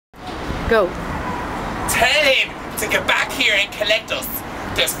Go. Tell him to get back here and collect us.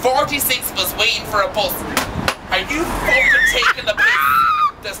 There's 46 of us waiting for a bus. Are you fucking taking the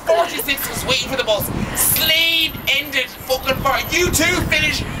piss? There's 46 of us waiting for the bus. Slade ended fucking fire. You two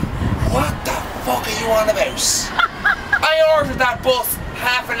finished. What the fuck are you on about? I ordered that bus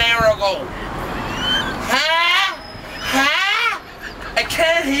half an hour ago. Huh? Huh? I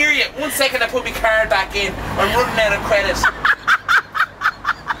can't hear you. 1 second, I put my card back in. I'm running out of credit.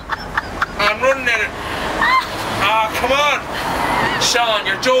 I'm running out of... Ah, come on. Sean,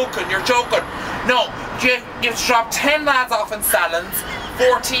 you're joking, you're joking. No, you drop 10 lads off in Salons,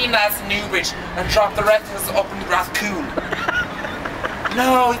 14 lads in Newbridge, and drop the rest of us up in Rathcoole.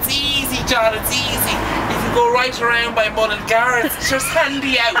 No, it's easy, John, it's easy. If you go right around by Mullingar, it's just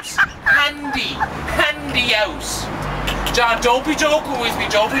handy out. Handy out. John, don't be joking with me,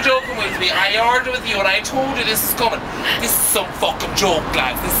 don't be joking with me. I ordered with you and I told you this is coming. This is some fucking joke,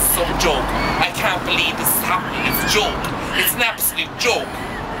 lads, this is some joke. I can't believe this is happening, it's a joke. It's an absolute joke.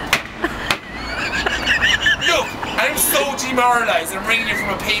 Look, I'm so demoralised. I'm ringing you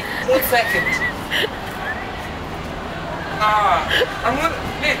from a paper. 1 second. I'm gonna...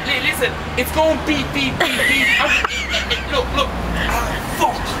 Listen, it's going beep, beep, beep, beep. Look.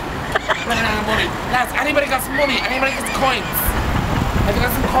 Fuck. Running out of money. Lads, anybody got some money? Anybody got some coins? Have you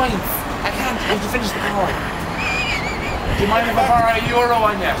got some coins? I can't. I have to finish the car. Do you mind if I borrow €1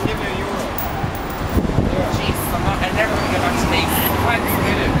 on you? Give me €1. Jesus, I'm never going to get back to me. Thanks,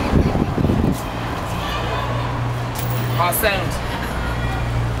 really. Sound.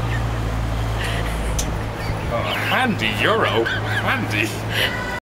 Handy euro. Handy.